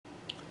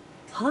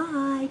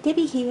Hi,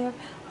 Debbie here.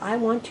 I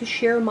want to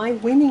share my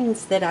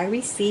winnings that I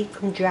received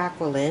from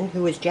Jacqueline,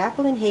 who is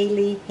Jacqueline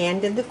Haley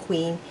Hand of the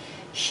Queen.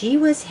 She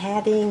was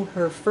having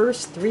her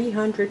first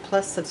 300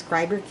 plus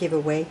subscriber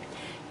giveaway,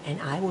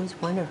 and I was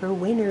one of her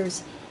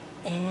winners.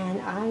 And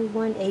I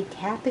won a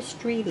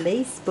tapestry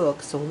lace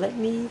book. So let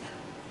me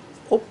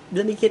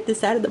get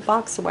this out of the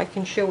box so I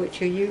can show it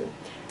to you.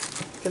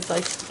 Because I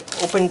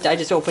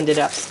just opened it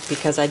up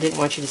because I didn't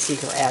want you to see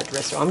her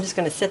address. So I'm just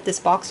going to set this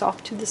box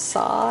off to the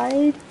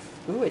side.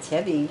 Ooh, it's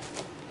heavy.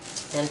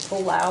 And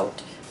pull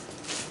out.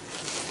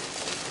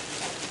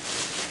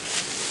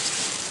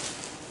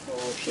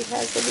 Oh, she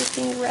has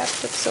everything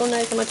wrapped up so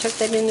nice. I'm going to tuck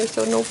that in there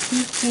so no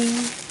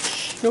peeking.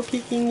 No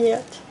peeking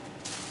yet.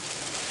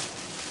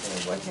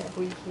 And what have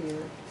we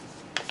here?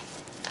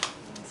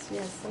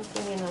 Yes,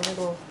 something in a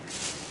little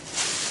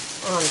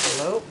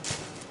envelope.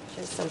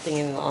 There's something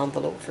in an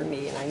envelope for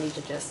me, and I need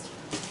to just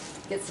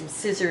get some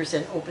scissors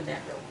and open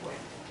that real quick.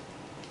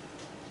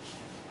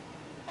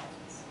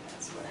 So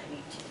that's what I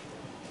need to do.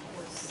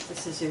 The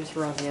scissors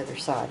were on the other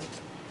side.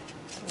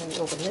 So let me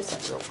open this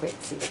up real quick,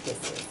 see what this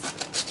is.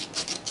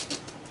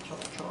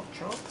 Chomp, chomp,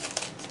 chomp.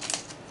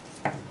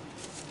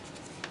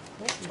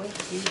 What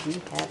do we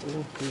have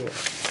in here?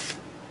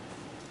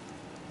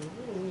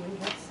 Ooh, we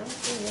have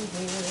something in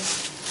here.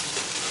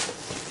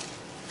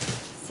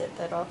 Set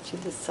that off to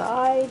the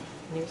side.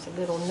 Here's a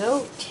little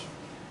note.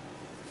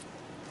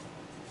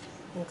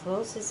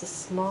 Enclosed is a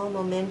small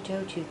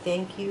memento to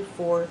thank you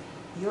for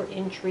your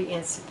entry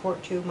and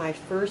support to my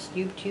first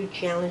YouTube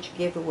challenge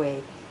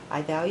giveaway.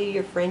 I value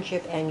your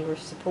friendship and your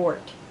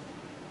support.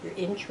 Your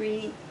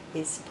entry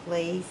is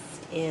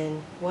placed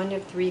in one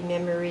of 3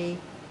 memory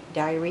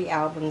diary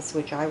albums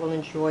which I will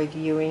enjoy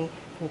viewing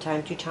from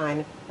time to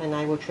time, and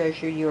I will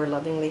treasure your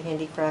lovingly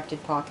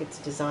handicrafted pockets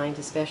designed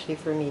especially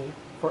for me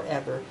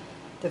forever.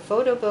 The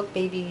photo book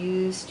may be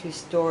used to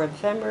store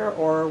ephemera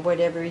or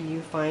whatever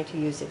you find to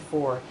use it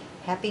for.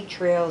 Happy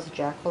trails,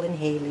 Jacqueline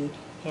Haley,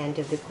 Hand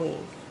of the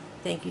Queen.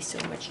 Thank you so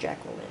much,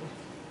 Jacqueline.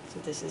 So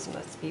this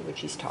must be what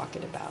she's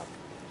talking about.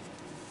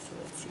 So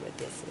let's see what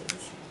this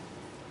is.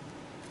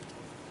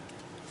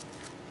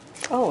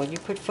 Oh, you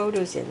put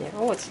photos in there.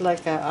 Oh, it's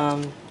like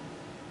a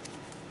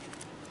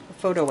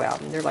photo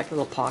album. They're like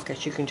little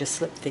pockets. You can just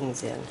slip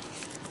things in.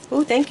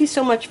 Oh, thank you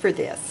so much for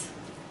this.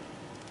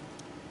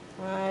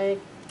 I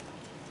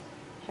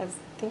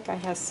think I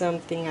have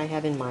something I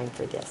have in mind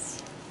for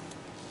this.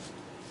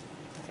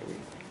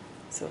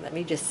 So let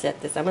me just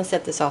set this. I'm going to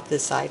set this off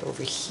this side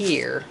over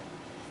here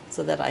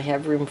so that I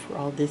have room for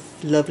all this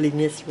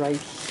loveliness right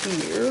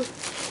here.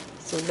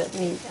 So let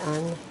me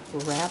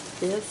unwrap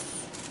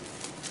this.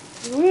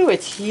 Ooh,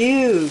 it's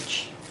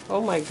huge.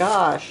 Oh my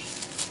gosh.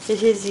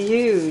 It is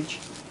huge.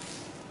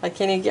 I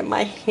can't even get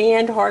my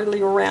hand hardly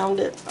around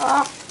it.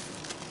 Ah!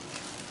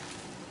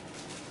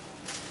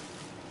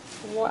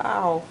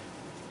 Wow.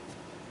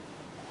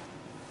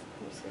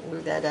 I'm just going to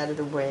move that out of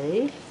the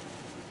way.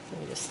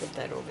 Let me just slip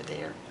that over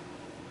there.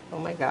 Oh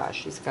my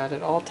gosh, she's got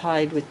it all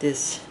tied with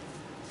this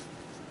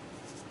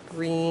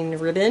green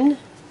ribbon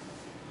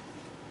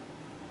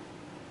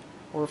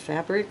or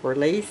fabric or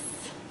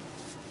lace.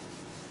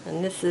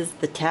 And this is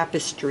the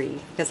tapestry,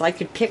 because I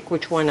could pick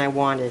which one I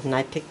wanted, and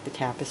I picked the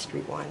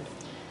tapestry one.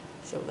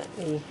 So let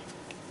me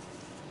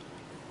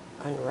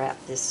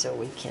unwrap this so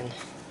we can,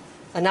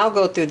 and I'll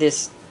go through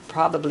this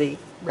probably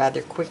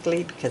rather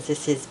quickly because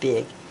this is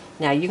big.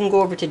 Now you can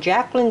go over to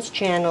Jacqueline's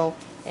channel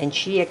and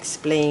she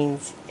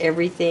explains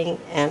everything,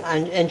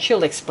 and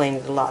she'll explain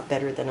it a lot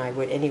better than I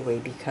would anyway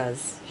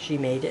because she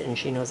made it and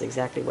she knows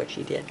exactly what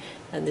she did.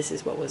 And this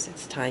is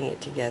it's tying it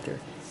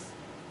together.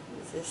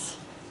 Is this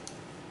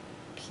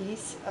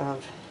piece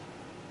of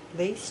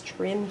lace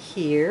trim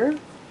here.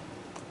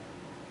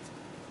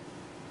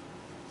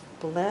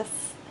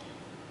 Bless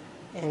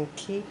and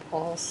keep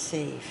all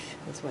safe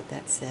is what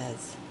that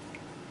says.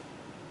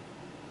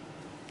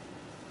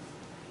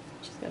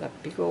 She's got a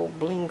big old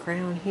bling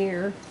crown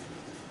here.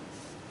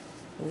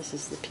 And this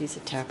is the piece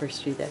of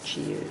tapestry that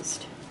she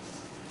used.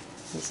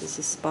 This is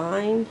the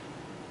spine,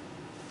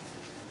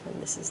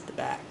 and this is the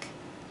back.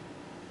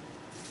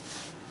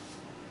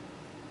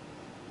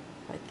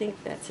 I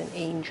think that's an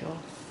angel.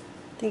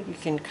 I think you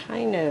can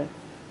kind of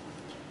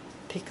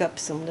pick up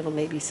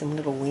maybe some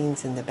little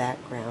wings in the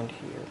background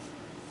here.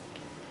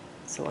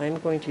 So I'm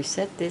going to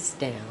set this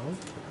down.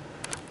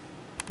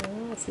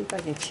 Let's see if I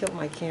can tilt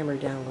my camera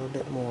down a little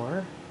bit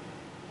more.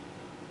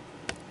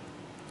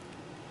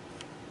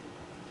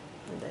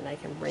 And then I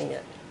can bring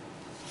it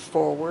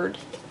forward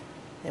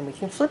and we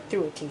can flip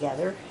through it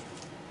together.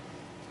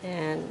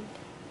 And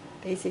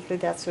basically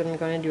that's what I'm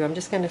going to do. I'm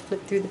just going to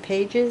flip through the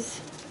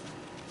pages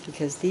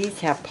because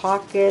these have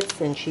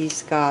pockets and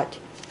she's got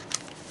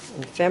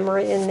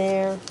ephemera in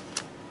there.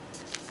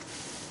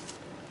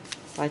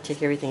 If I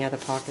take everything out of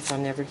the pockets, I'll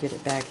never get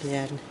it back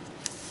in.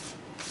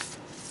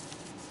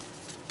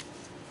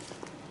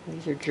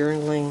 These are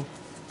journaling.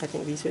 I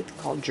think these are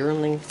called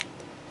journaling.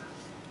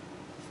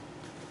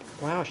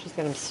 Wow, she's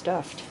got them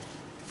stuffed.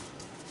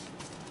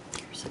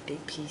 Here's a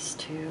big piece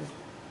too.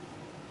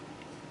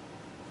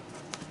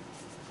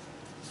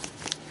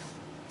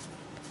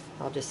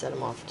 I'll just set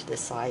them off to the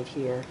side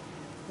here.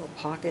 Little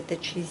pocket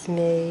that she's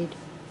made.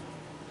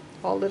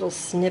 All little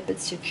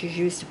snippets that she's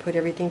used to put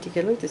everything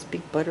together. Look at this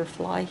big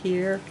butterfly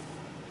here.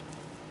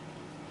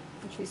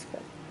 And she's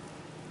got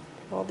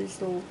all these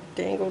little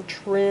dangle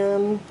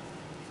trim,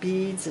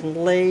 beads and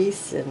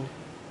lace and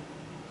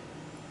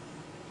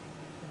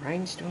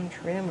rhinestone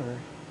trim. Or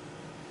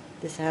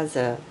this has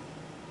a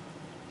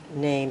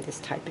name, this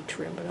type of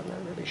trim, but I'm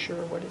not really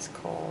sure what it's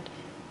called.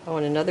 Oh,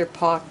 and another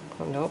pocket.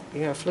 Oh, nope.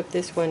 You're going to flip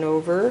this one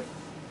over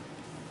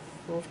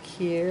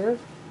here.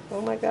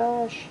 Oh my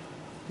gosh.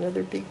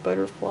 Another big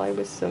butterfly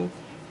with some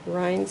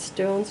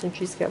rhinestones, and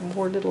she's got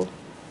more little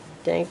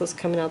dangles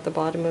coming out the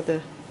bottom of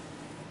the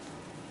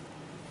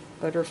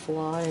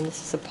butterfly. And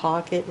this is a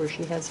pocket where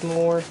she has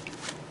more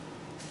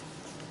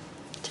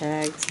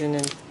tags and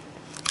then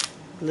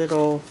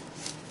little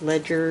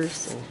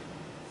ledgers and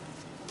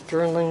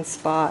journaling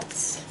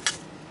spots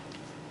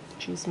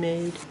she's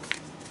made.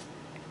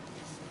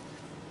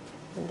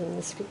 And then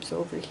this flips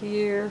over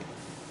here.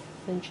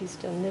 Then she's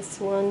done this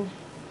one.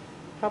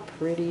 How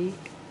pretty.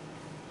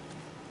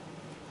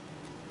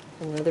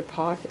 Another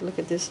pocket. Look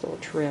at this little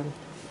trim.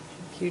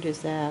 How cute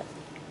is that?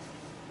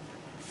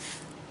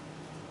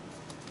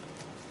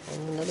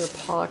 And another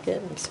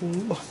pocket. And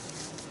some more.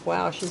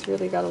 Wow, she's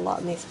really got a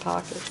lot in these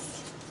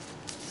pockets.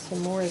 Some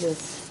more of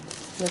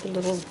this. Another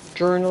little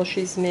journal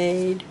she's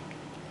made.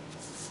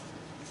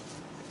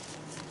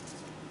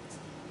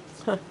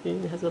 Huh, it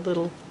even has a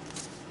little...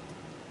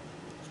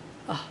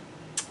 Ah.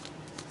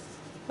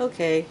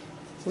 Okay,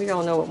 we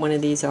all know what one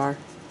of these are.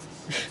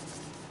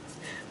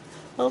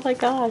 Oh my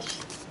gosh.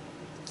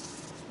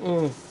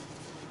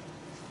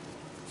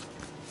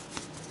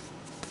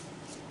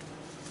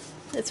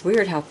 It's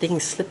weird how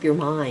things slip your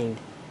mind.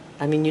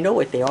 I mean, you know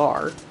what they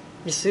are.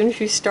 As soon as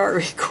you start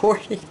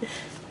recording,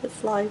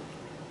 it's like...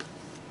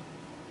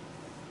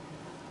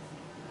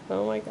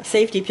 Oh my god.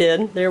 Safety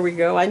pin. There we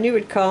go. I knew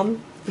it'd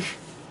come.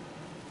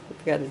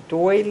 We've got a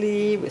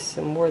doily with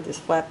some more of this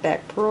flat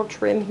back pearl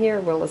trim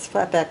here. Well, it's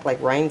flat back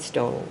like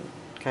rhinestone,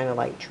 kind of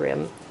like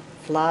trim.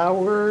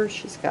 Flowers.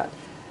 She's got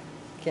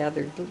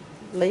gathered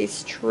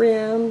lace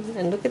trim.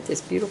 And look at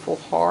this beautiful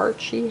heart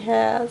she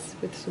has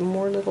with some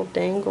more little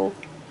dangle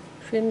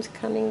trims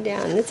coming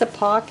down. And it's a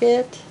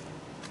pocket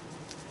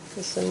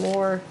with some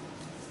more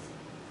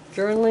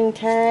journaling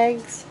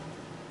tags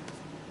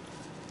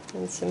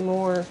and some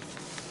more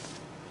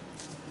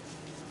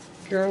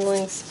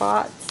journaling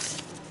spots.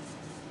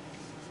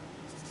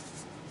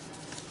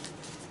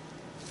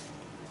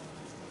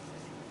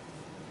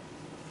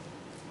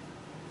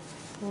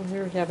 And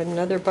here we have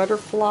another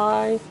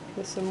butterfly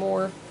with some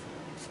more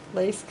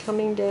lace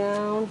coming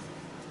down.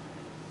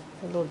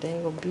 A little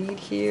dangle bead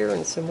here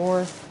and some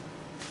more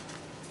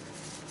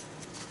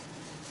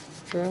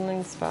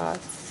journaling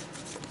spots.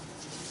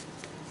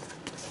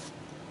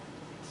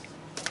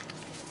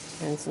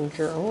 And some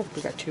journal.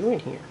 We got two in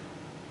here.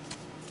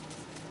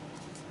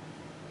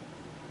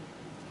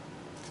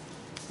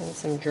 And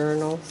some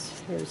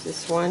journals. Here's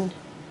this one.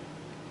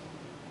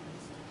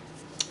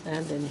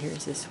 And then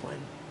here's this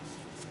one.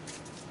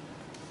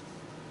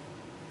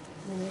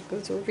 And it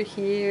goes over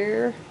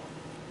here.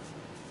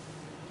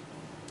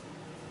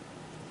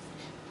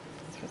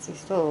 There's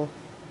these little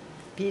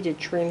beaded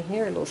trim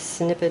here, a little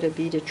snippet of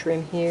beaded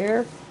trim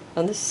here.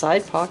 On this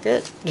side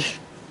pocket,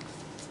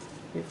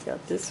 we've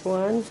got this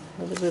one,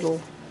 another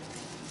little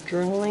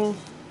journaling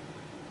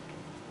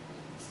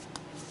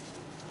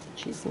that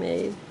she's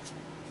made.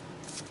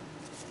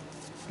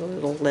 A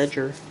little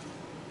ledger.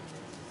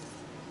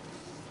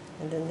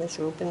 And then this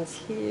opens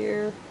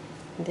here.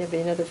 And there'll be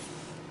another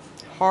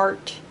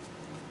heart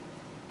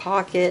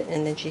pocket,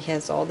 and then she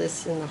has all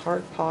this in the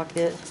heart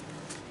pocket.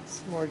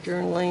 Some more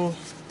journaling.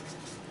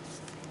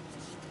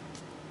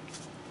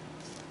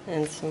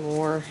 And some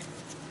more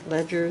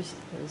ledgers.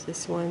 There's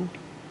this one.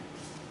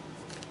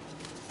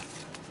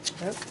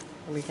 Yep.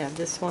 We have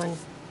this one.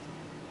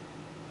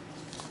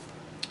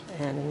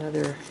 And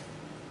another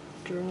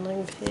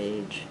journaling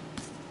page.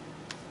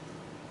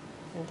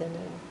 And then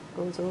it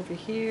goes over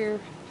here.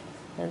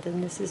 And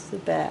then this is the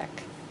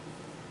back.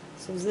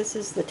 So this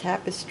is the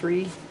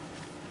tapestry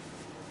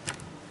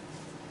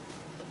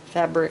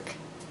fabric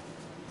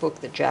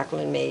book that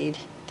Jacqueline made.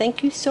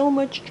 Thank you so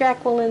much,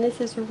 Jacqueline. This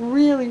is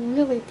really,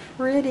 really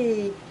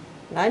pretty.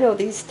 And I know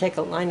these take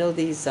a lot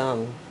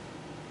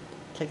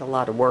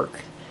of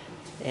work,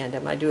 and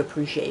I do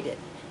appreciate it.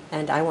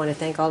 And I want to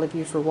thank all of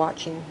you for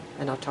watching,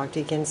 and I'll talk to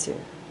you again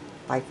soon.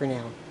 Bye for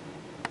now.